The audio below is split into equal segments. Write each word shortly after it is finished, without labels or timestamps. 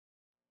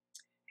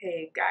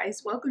Hey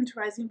guys, welcome to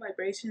Rising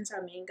Vibrations.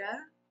 I'm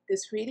Inga.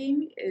 This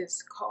reading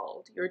is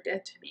called You're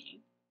Dead to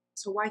Me.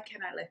 So why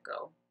can't I let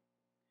go?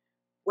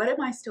 What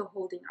am I still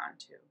holding on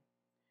to?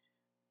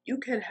 You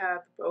could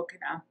have broken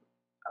up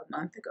a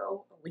month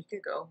ago, a week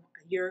ago,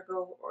 a year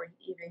ago, or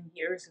even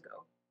years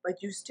ago,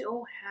 but you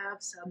still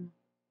have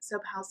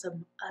somehow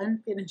some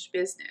unfinished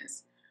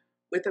business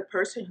with a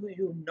person who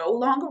you no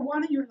longer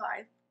want in your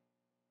life,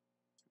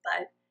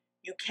 but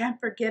you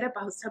can't forget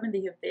about some of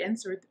the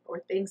events or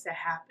things that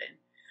happen.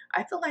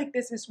 I feel like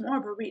this is more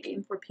of a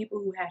reading for people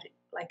who had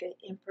like an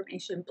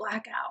information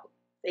blackout.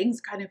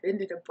 Things kind of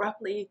ended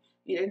abruptly,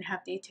 you didn't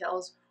have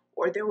details,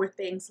 or there were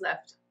things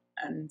left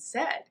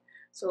unsaid.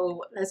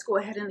 So let's go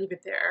ahead and leave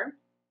it there.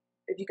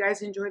 If you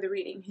guys enjoy the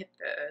reading, hit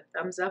the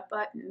thumbs up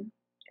button,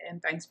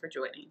 and thanks for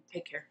joining.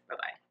 Take care.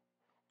 Bye-bye.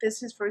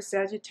 This is for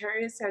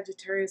Sagittarius,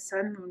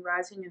 Sun, Moon,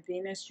 Rising, and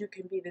Venus. You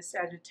can be the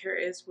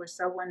Sagittarius where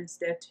someone is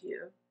dead to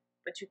you,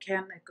 but you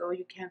can't let go.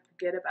 You can't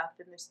forget about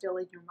them. They're still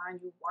in your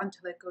mind. You want to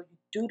let go. You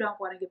do not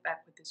want to get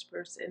back with this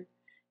person.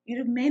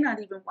 You may not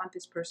even want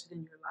this person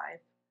in your life.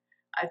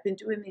 I've been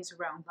doing these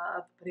around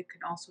love, but it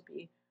can also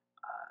be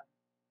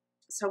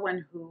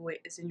someone who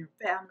is in your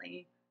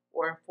family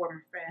or a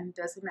former friend.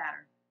 Doesn't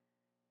matter.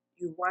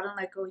 You want to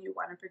let go. You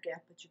want to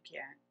forget, but you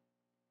can't.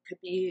 Could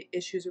be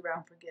issues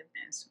around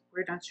forgiveness.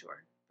 We're not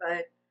sure,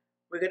 but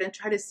we're going to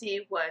try to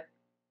see what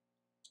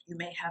you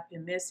may have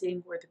been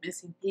missing or the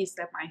missing piece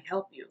that might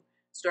help you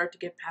start to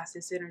get past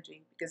this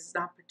energy because it's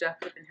not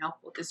productive and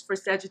helpful. This is for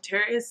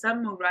Sagittarius,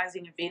 Sun, Moon,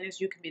 Rising, and Venus.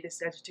 You can be the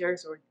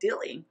Sagittarius or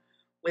dealing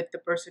with the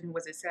person who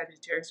was a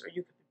Sagittarius, or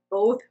you could be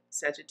both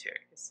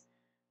Sagittarius.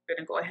 We're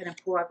going to go ahead and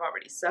pull. I've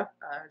already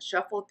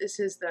shuffled. This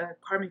is the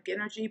karmic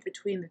energy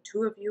between the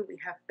two of you. We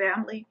have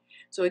family.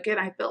 So again,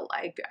 I felt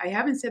like I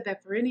haven't said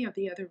that for any of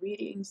the other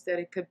readings, that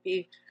it could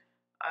be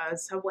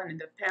someone in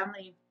the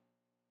family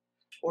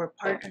or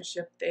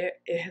partnership. There,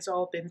 it has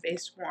all been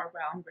based more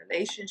around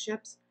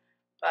relationships,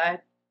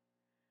 but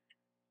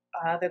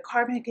the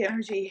karmic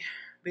energy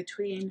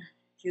between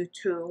you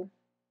two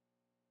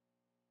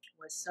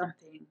was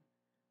something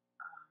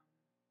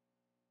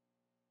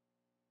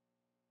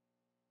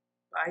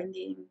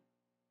binding,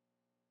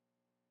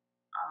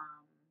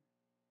 um,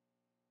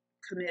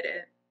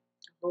 committed,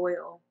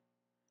 loyal.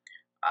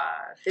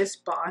 This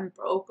bond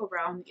broke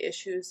around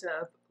issues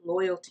of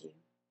loyalty.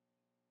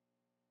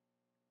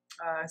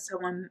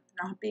 Someone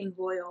not being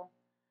loyal,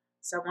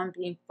 someone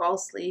being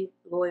falsely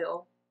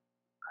loyal,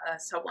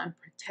 someone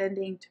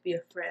pretending to be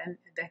a friend,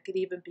 and that could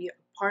even be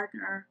a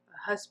partner,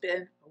 a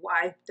husband, a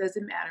wife,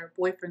 doesn't matter,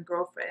 boyfriend,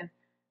 girlfriend,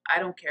 I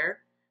don't care.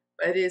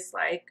 But it's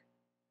like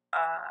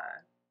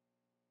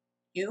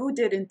you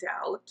didn't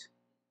doubt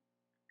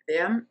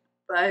them,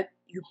 but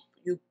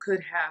you could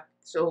have.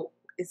 So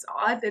it's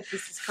odd that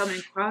this is coming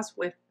across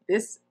with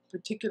this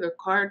particular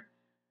card,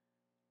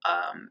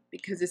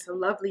 because it's a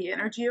lovely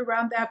energy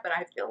around that, but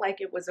I feel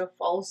like it was a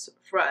false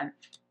front.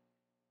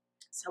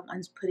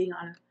 Someone's putting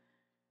on,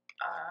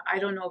 I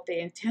don't know if they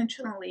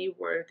intentionally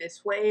were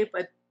this way,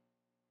 but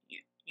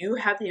you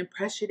have the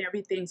impression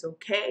everything's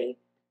okay,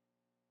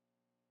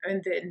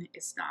 and then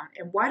it's not.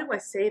 And why do I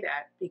say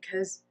that?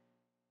 Because,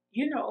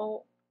 you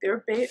know,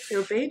 they're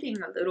bathing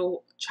a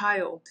little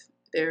child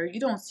there. You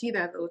don't see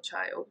that little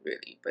child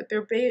really, but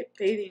they're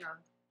bathing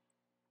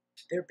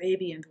their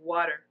baby in the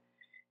water,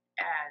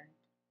 and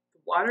the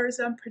water is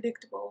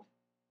unpredictable.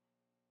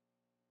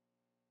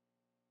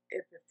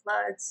 If it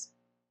floods,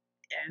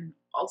 and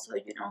also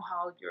you know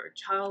how your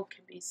child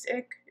can be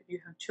sick if you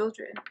have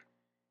children,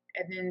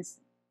 and then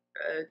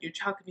your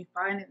child can be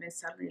fine, and then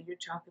suddenly your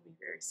child can be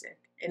very sick.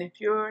 And if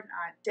you're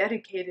not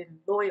dedicated and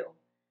loyal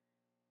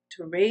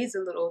to raise a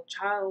little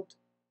child,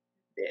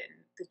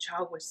 then the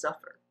child will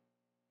suffer.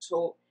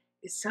 So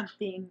it's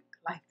something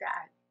like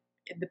that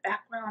in the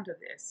background of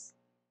this.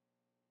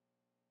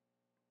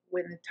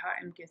 When the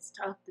time gets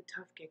tough, the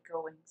tough get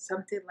going.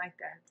 Something like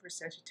that for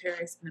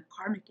Sagittarius and the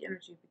karmic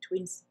energy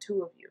between the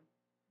two of you.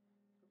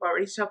 I've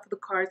already shuffled the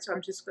cards, so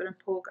I'm just going to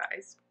pull,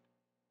 guys.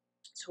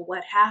 So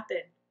what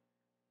happened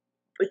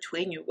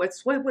between you? What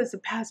was the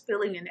past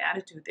feeling and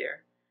attitude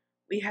there?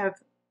 We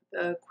have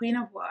the Queen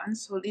of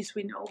Wands, so at least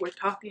we know we're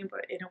talking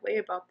about, in a way,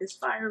 about this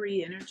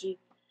fiery energy,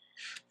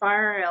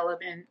 fire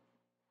element,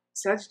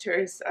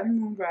 Sagittarius, Sun,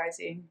 Moon,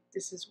 Rising.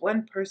 This is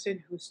one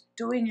person who's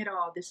doing it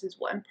all. This is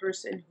one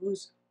person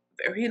who's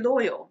very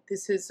loyal.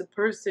 This is a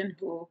person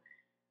who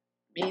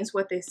means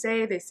what they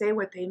say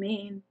what they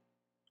mean.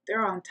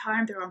 They're on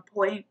time, they're on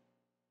point.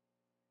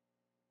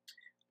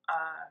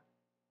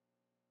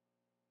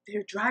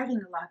 They're driving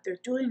a lot, they're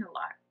doing a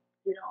lot,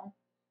 you know.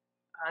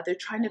 They're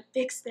trying to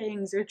fix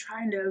things, they're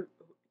trying to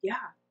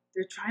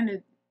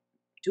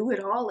do it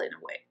all in a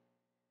way.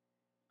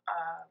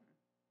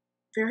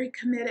 Very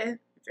committed,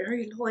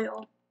 very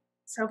loyal.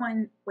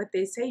 Someone, what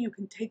they say you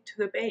can take to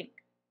the bank.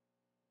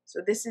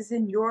 So this is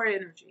in your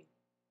energy.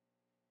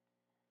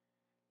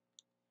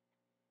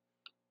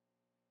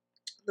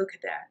 Look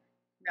at that.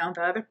 Now on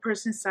the other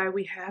person's side,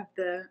 we have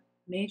the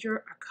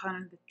major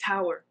arcana, the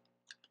Tower.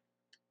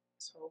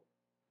 So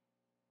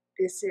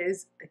this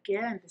is,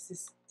 again, this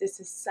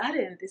is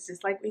sudden. This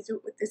is like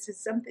this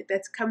is something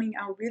that's coming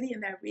out really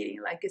in that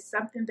reading, like it's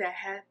something that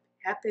had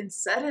happened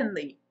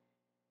suddenly,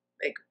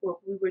 like what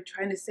we were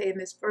trying to say in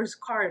this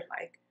first card,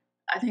 like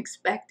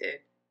unexpected.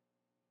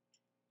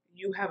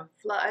 You have a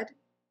flood,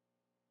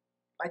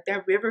 like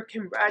that river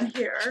can run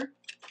here.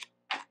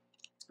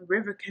 A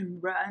river can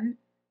run,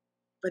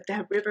 but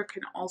that river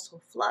can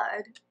also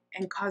flood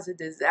and cause a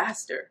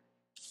disaster,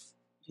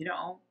 you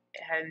know.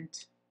 And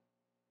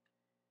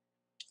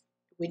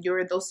when you're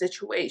in those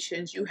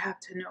situations, you have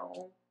to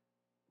know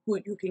who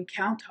you can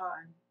count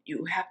on.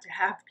 You have to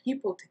have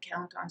people to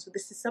count on. So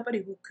this is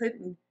somebody who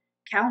couldn't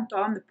count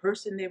on the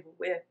person they were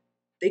with.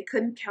 They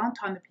couldn't count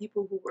on the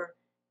people who were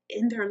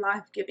in their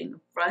life giving a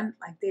front,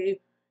 like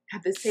they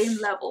had the same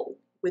level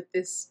with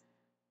this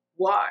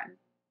wand,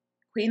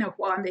 Queen of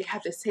Wands. They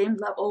had the same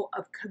level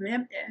of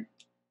commitment,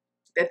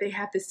 that they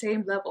had the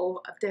same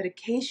level of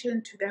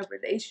dedication to that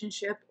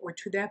relationship or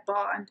to that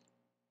bond,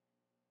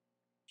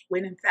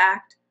 when in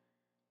fact,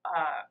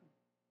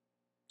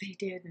 they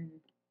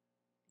didn't,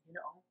 you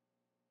know.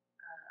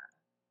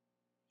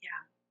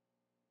 Yeah.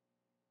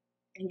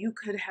 And you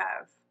could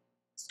have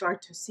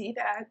start to see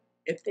that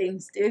if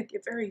things did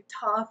get very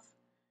tough,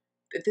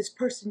 that this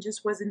person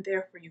just wasn't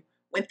there for you.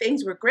 When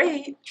things were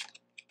great,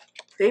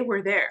 they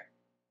were there.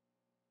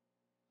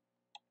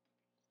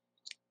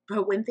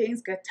 But when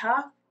things got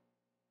tough,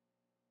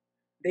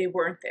 they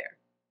weren't there,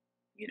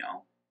 you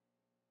know.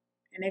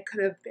 And it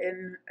could have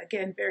been,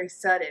 again, very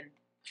sudden.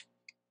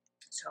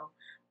 So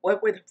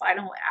what were the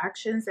final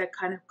actions that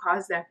kind of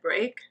caused that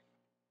break?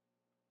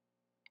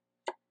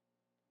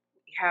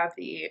 We have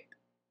the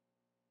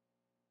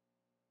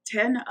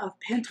 10 of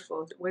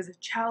Pentacles. It was a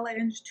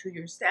challenge to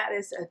your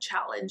status, a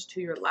challenge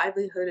to your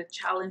livelihood, a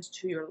challenge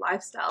to your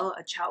lifestyle,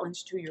 a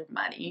challenge to your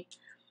money.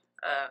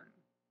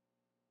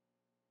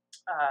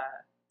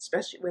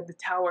 Especially with the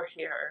Tower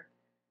here,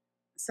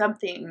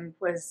 something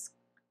was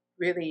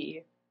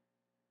really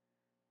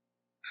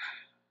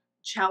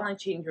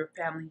challenging your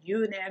family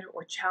unit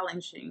or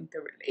challenging the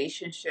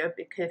relationship.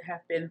 It could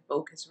have been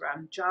focused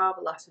around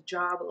a loss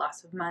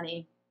of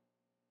money,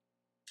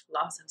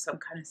 loss of some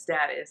kind of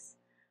status.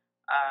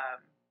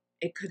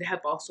 It could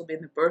have also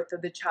been the birth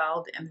of the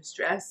child and the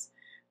stress.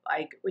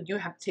 Like when you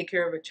have to take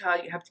care of a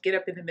child, you have to get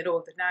up in the middle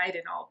of the night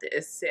and all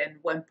this, and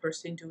one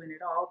person doing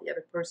it all, the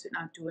other person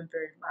not doing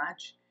very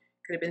much.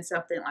 Could have been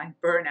something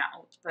like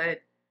burnout,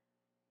 but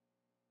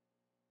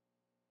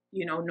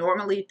you know,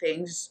 normally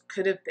things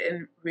could have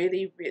been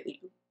really,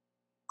 really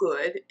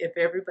good if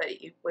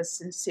everybody was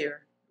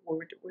sincere.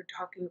 We're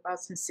talking about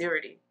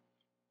sincerity.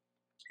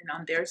 And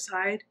on their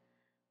side,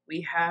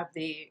 we have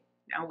the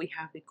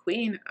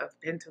Queen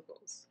of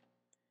Pentacles.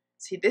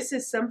 See, this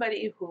is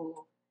somebody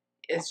who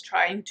is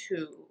trying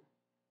to,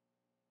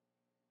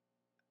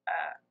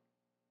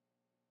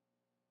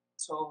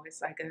 so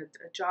it's like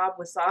a job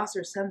was lost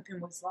or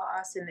something was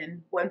lost, and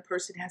then one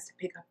person has to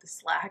pick up the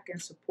slack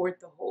and support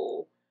the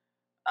whole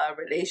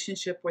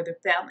relationship or the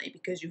family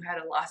because you had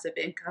a loss of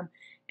income,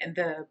 and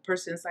the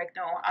person's like,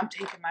 no, I'm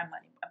taking my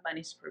money. My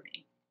money's for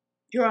me.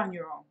 You're on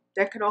your own.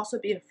 That could also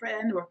be a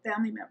friend or a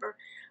family member.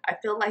 I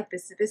feel like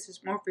this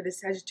is more for the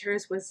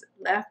Sagittarius, was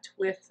left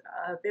with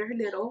very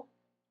little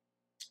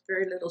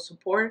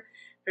support,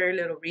 very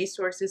little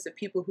resources. The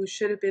people who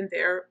should have been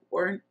there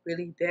weren't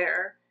really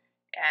there.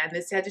 And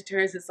the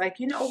Sagittarius is like,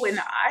 you know, when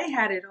I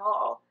had it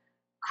all,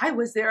 I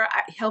was there.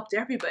 I helped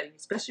everybody,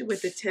 especially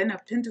with the 10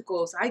 of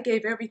Pentacles. I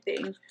gave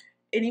everything.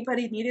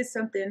 Anybody needed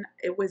something,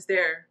 it was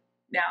there.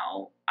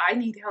 Now, I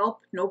need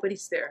help,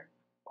 nobody's there.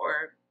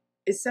 Or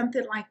it's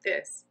something like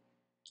this.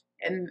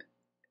 And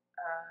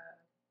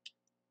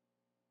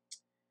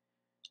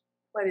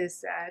what is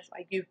that?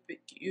 Like you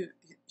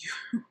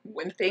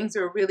when things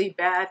are really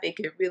bad, they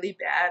get really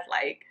bad.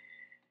 Like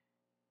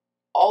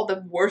all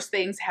the worst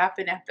things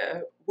happen at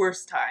the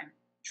worst time.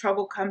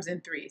 Trouble comes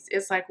in threes.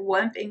 It's like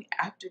one thing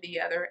after the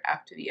other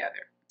after the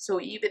other. So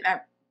even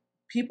at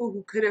people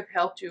who could have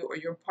helped you, or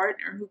your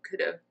partner who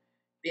could have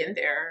been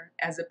there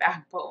as a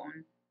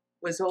backbone,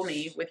 was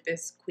only with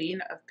this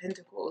Queen of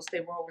Pentacles. They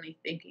were only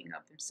thinking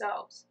of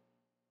themselves.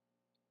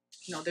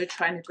 You know, they're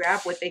trying to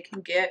grab what they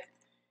can get.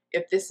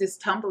 If this is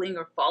tumbling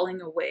or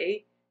falling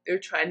away, they're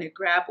trying to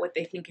grab what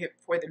they can get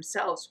for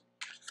themselves.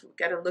 So we've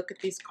got to look at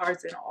these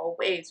cards in all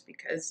ways,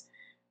 because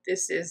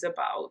this is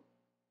about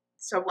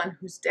someone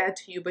who's dead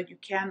to you, but you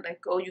can't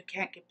let go. You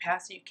can't get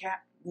past it. You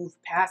can't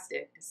move past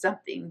it. There's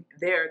something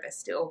there that's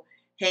still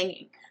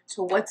hanging.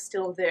 So what's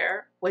still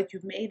there, what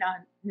you may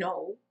not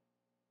know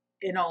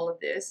in all of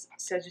this,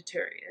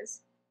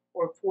 Sagittarius,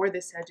 or for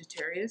the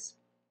Sagittarius,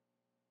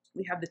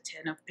 we have the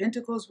 10 of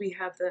Pentacles. We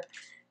have the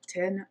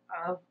 10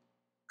 of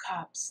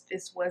Cups.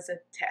 This was a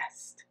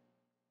test.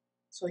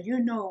 So you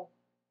know,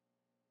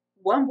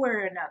 one way or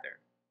another,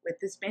 with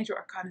this Major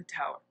Arcana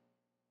Tower,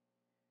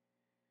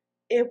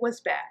 it was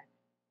bad.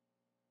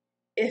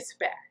 It's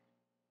bad.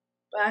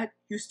 But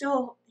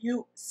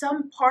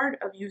some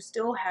part of you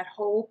still had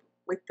hope.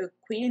 With the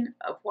Queen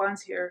of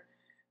Wands here,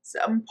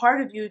 some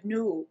part of you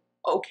knew,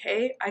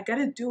 okay, I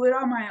gotta do it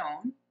on my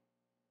own.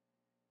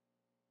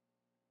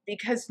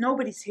 because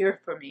nobody's here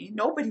for me.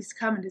 Nobody's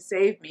coming to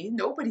save me.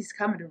 Nobody's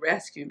coming to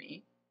rescue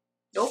me.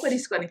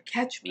 Nobody's going to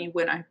catch me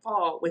when I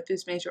fall with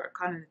this major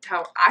arcana in the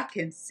tower. I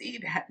can see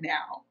that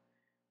now.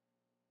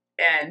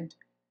 And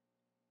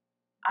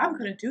I'm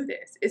going to do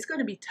this. It's going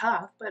to be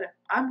tough, but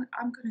I'm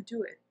going to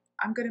do it.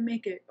 I'm going to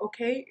make it.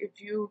 Okay?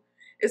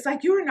 It's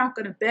like you're not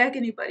going to beg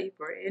anybody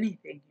for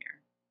anything here.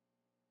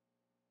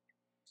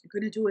 You're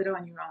going to do it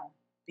on your own,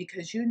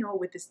 because you know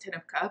with this 10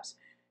 of Cups,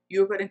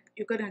 you're going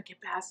to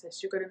get past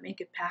this. You're going to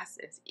make it past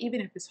this.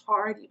 Even if it's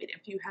hard, even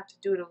if you have to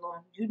do it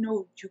alone, you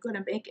know you're going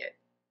to make it.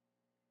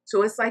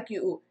 So it's like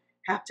you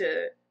have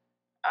to,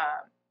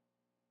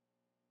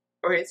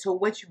 so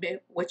what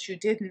you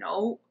didn't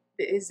know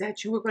is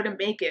that you were going to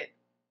make it.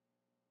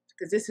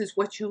 Because this is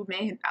what you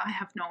may not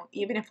have known.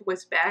 Even if it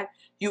was bad,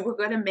 you were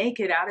going to make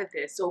it out of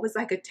this. So it was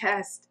like a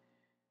test,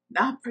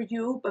 not for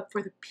you, but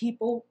for the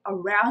people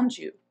around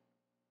you.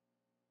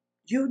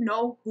 You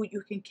know who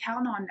you can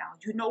count on now.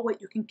 You know what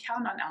you can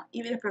count on now.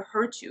 Even if it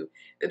hurts you,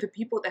 that the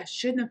people that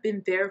shouldn't have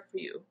been there for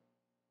you,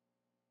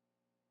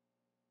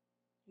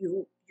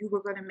 you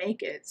were going to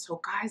make it.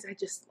 So guys, I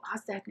just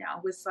lost that now.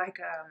 It was like,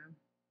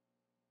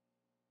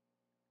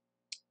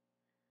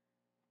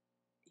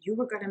 you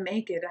were going to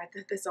make it.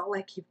 That's all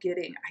I keep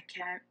getting.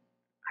 I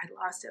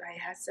lost it. I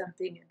had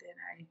something and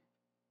then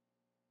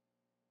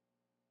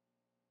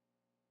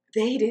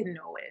they didn't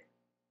know it.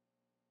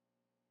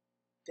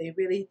 They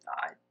really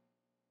thought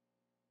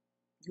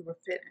you were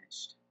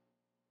finished.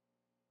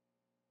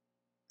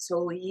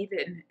 So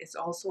even it's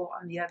also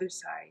on the other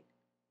side.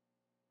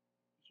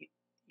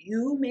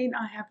 You may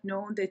not have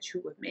known that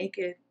you would make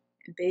it,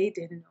 and they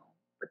didn't know.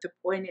 But the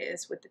point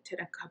is, with the 10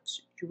 of Cups,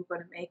 you were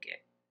going to make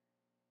it.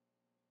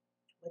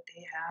 What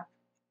they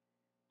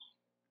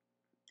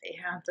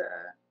have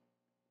the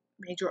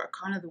major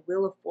arcana, the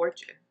Wheel of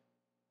Fortune.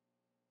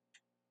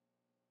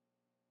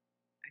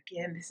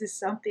 Again, this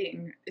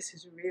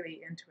is really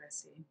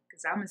interesting,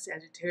 because I'm a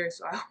Sagittarius,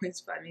 so I always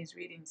find these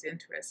readings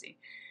interesting.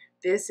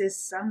 This is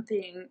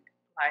something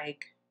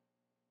like,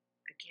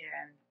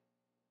 again,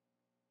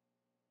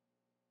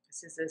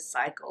 this is a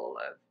cycle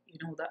of,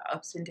 the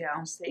ups and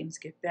downs. Things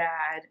get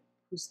bad.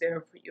 Who's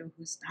there for you?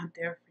 Who's not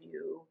there for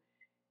you?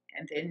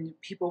 And then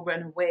people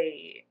run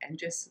away and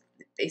just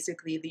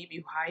basically leave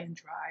you high and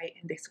dry.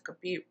 And this could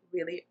be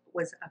really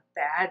was a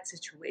bad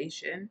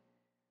situation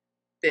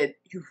that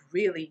you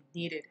really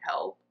needed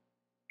help.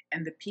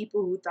 And the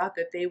people who thought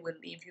that they would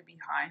leave you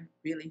behind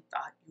really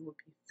thought you would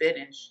be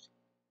finished.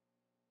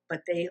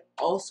 But they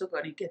also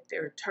going to get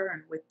their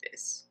turn with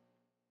this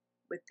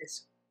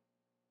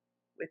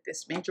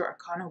major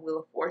arcana, Wheel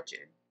of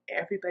Fortune.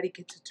 Everybody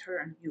gets a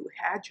turn. You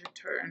had your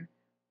turn,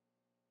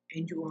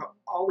 and you are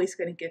always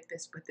going to get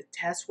this. But the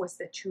test was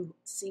that you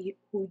see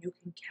who you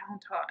can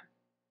count on,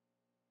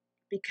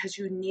 because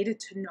you needed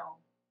to know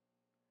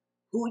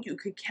who you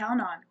could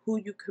count on, who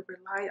you could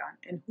rely on,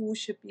 and who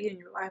should be in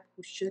your life,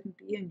 who shouldn't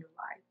be in your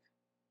life.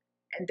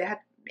 And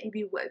that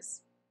maybe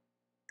was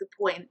the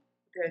point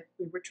that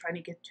we were trying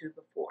to get to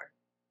before.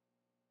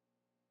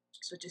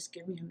 So just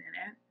give me a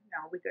minute.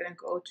 Now we're going to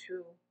go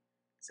to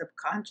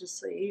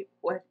subconsciously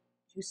what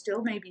you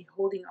still may be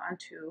holding on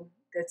to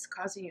that's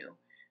causing you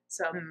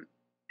some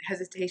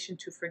hesitation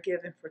to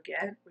forgive and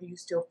forget, or you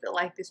still feel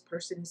like this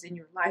person is in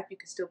your life. You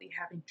could still be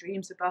having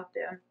dreams about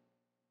them.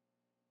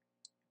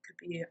 It could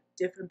be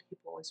different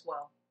people as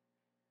well.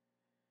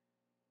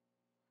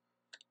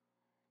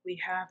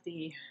 We have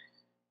the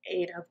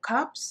 8 of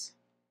Cups.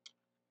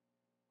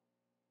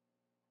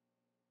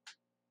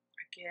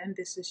 Again,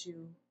 this is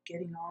you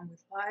getting on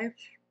with life,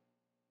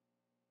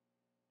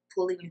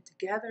 pulling it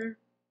together.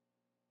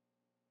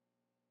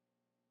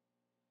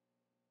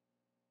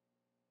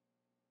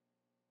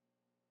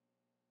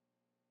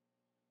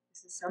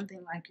 This is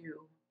something like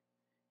you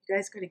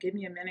guys gotta give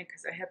me a minute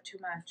because I have too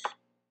much.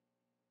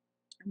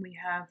 And we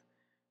have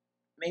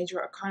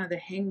major arcana, the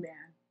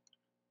Hangman.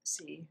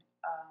 See,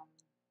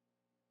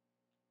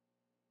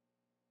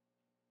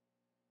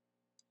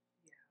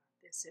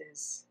 this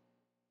is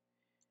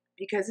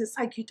because it's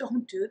like you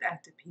don't do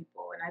that to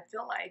people, and I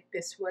feel like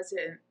this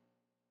wasn't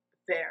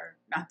fair.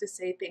 Not to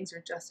say things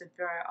are just and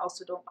fair. I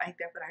also don't like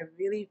that, but I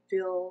really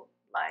feel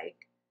like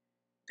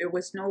there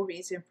was no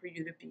reason for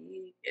you to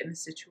be in the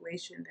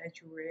situation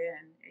that you were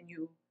in, and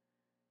you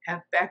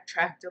have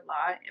backtracked a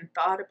lot and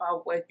thought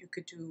about what you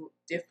could do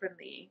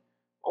differently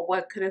or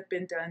what could have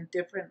been done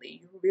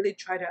differently. You really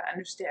try to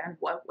understand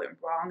what went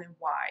wrong and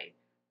why.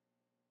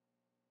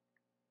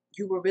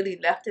 You were really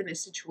left in a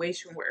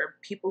situation where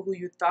people who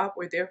you thought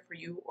were there for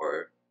you,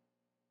 or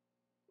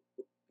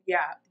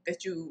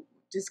that you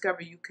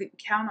discover you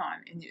couldn't count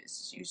on, and you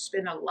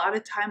spend a lot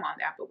of time on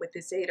that. But with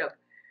this 8 of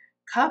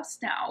Cups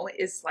now,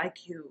 it's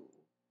like you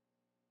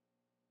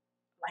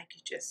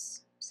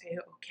just say,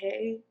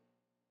 okay,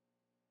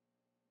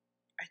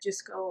 I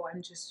just go,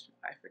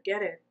 I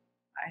forget it.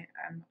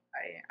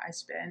 I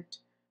spent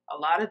a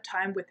lot of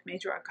time with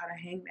major arcana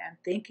Hangman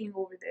thinking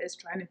over this,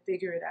 trying to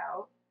figure it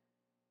out.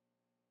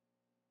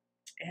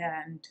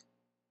 And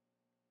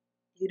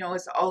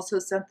it's also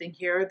something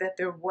here that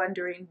they're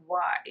wondering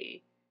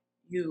why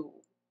you,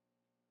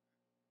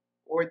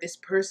 or this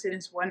person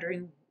is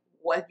wondering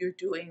what you're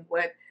doing,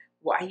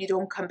 why you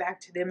don't come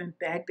back to them and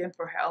beg them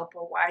for help,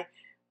 or why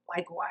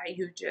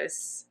you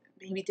just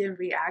maybe didn't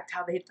react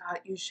how they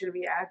thought you should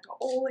react.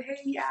 Oh,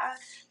 hey, yeah,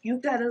 you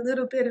got a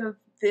little bit of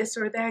this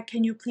or that.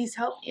 Can you please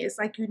help me? It's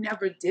like you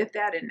never did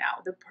that, and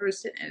now the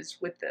person is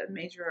with the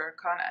major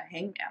arcana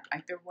hangman.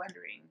 Like they're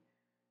wondering,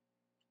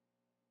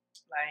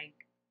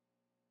 like,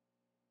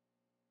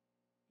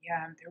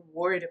 yeah, they're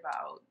worried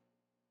about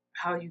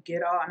how you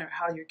get on or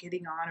how you're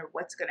getting on or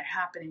what's going to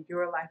happen in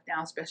your life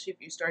now, especially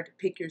if you start to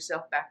pick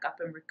yourself back up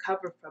and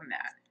recover from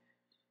that.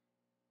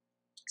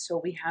 So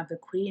we have the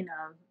Queen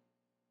of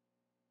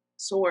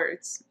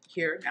Swords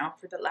here now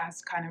for the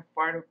last kind of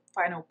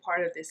final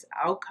part of this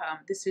outcome.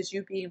 This is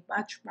you being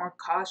much more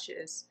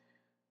cautious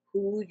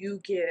who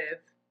you give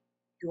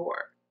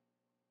your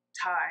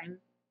time,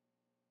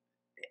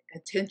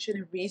 attention,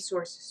 and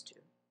resources to.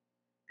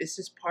 This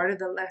is part of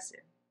the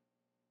lesson.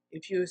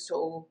 If you're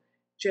so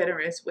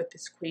generous with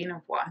this Queen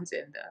of Wands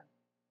and the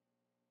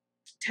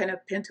Ten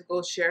of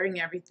Pentacles, sharing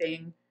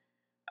everything,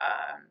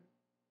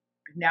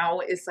 now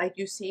it's like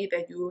you see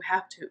that you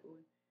have to.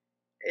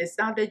 It's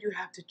not that you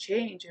have to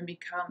change and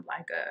become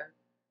like a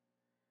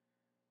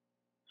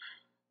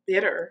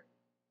bitter,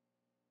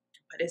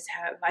 but it's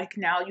like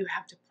now you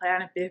have to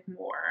plan a bit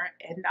more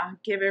and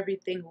not give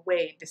everything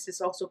away. This is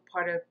also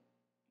part of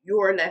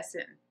your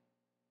lesson,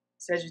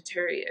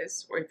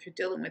 Sagittarius, or if you're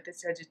dealing with the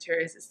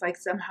Sagittarius, it's like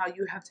somehow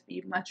you have to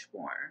be much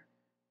more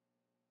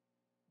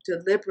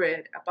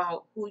deliberate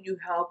about who you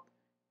help.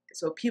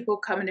 So people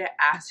coming to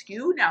ask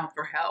you now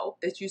for help,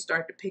 that you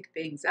start to pick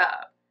things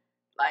up.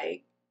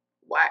 Like,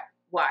 why?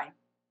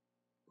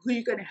 Who are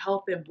you going to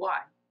help and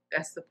why?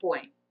 That's the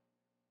point.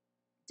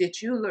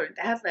 Did you learn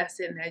that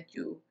lesson that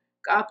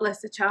God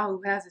bless the child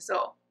who has his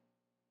own?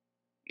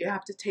 You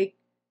have to take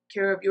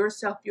care of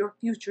yourself, your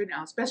future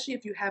now, especially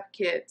if you have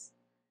kids.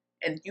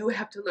 And you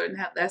have to learn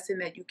that lesson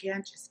that you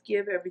can't just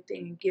give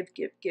everything and give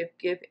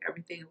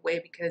everything away,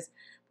 because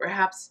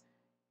perhaps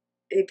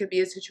it could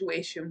be a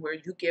situation where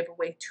you give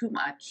away too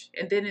much.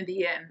 And then in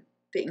the end,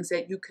 things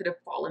that you could have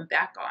fallen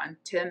back on,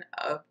 10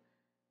 of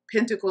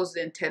Pentacles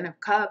and 10 of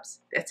Cups,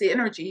 that's the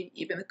energy,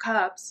 even the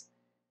Cups,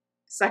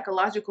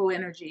 psychological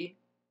energy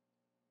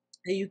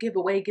that you give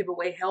away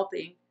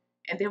helping.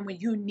 And then when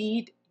you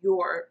need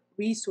your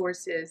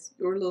resources,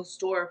 your little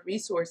store of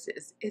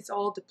resources, it's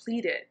all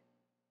depleted.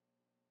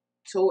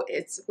 So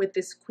it's with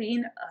this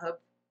Queen of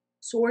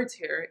Swords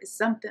here, is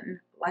something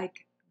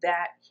like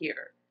that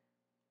here.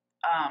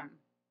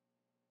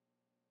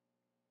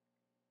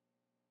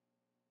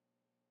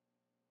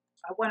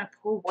 I want to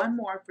pull one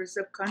more for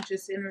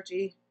subconscious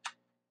energy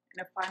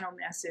and a final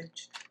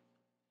message.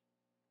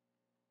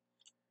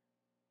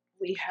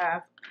 We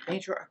have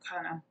Major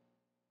Arcana,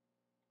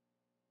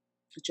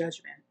 the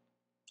Judgment,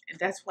 and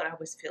that's what I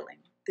was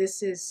feeling.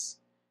 This is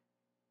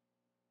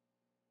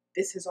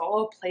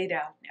all played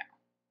out now.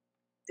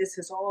 This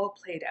is all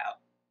played out,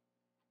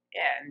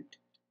 and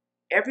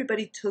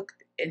everybody took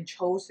and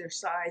chose their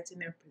sides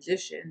and their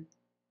position,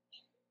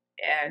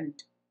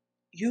 and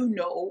you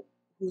know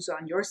who's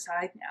on your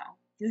side now.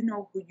 You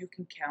know who you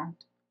can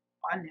count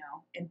on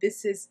now, and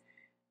this is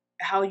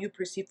how you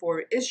proceed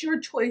forward. It's your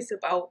choice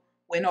about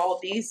when all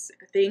these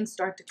things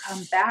start to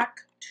come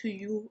back to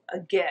you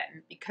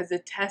again, because the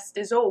test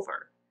is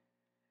over.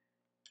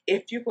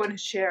 If you're going to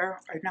share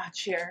or not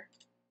share,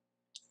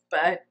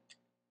 but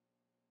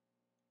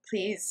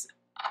please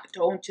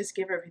don't just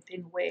give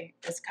everything away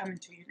that's coming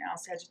to you now,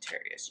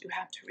 Sagittarius. You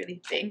have to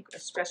really think,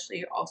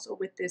 especially also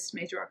with this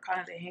Major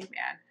Arcana, the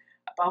Hangman,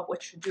 about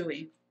what you're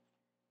doing,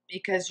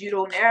 because you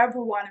don't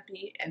ever want to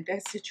be in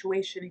that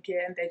situation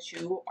again, that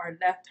you are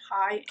left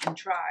high and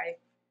dry,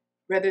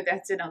 whether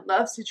that's in a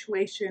love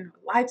situation,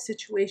 life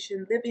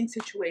situation, living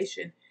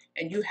situation,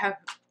 and you have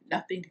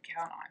nothing to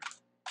count on.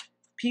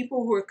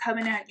 People who are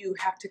coming at you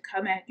have to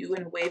come at you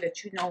in a way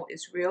that you know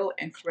is real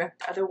and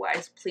correct.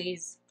 Otherwise,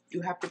 please,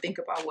 you have to think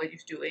about what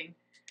you're doing.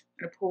 I'm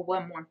going to pull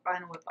one more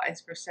final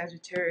advice for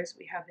Sagittarius.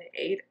 We have the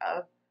Eight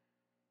of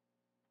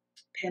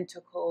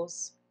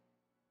Pentacles.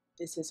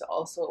 This is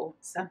also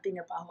something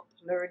about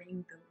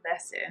learning the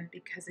lesson,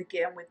 because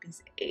again, with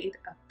these Eight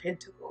of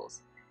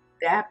Pentacles,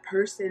 that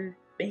person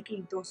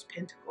making those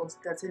pentacles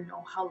doesn't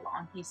know how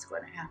long he's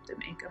going to have to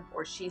make them,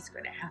 or she's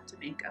going to have to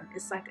make them.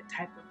 It's like a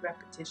type of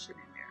repetition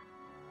in there.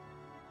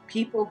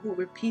 People who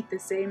repeat the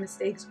same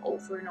mistakes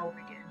over and over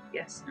again.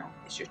 Yes, no,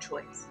 it's your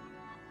choice.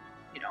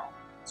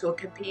 So it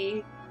could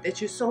be that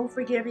you're so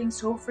forgiving.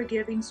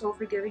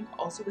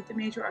 Also with the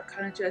Major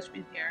Arcana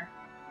Judgment here.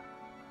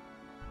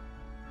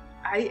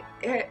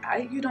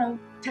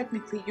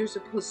 Technically you're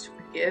supposed to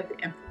forgive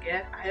and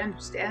forget. I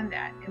understand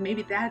that. And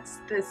maybe that's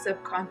the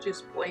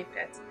subconscious point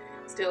that's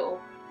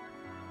still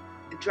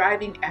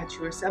driving at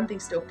you, or something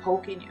still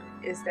poking you,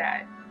 is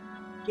that,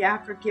 yeah,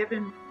 forgive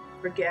and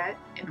forget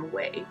in a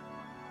way,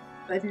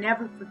 but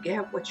never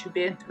forget what you've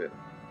been through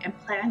and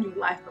plan your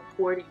life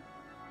accordingly.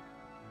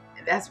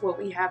 And that's what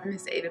we have in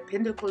this Eight of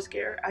Pentacles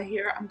here.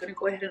 I'm going to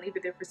go ahead and leave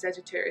it there for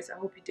Sagittarius. I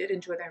hope you did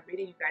enjoy that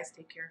reading. You guys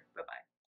take care. Bye-bye.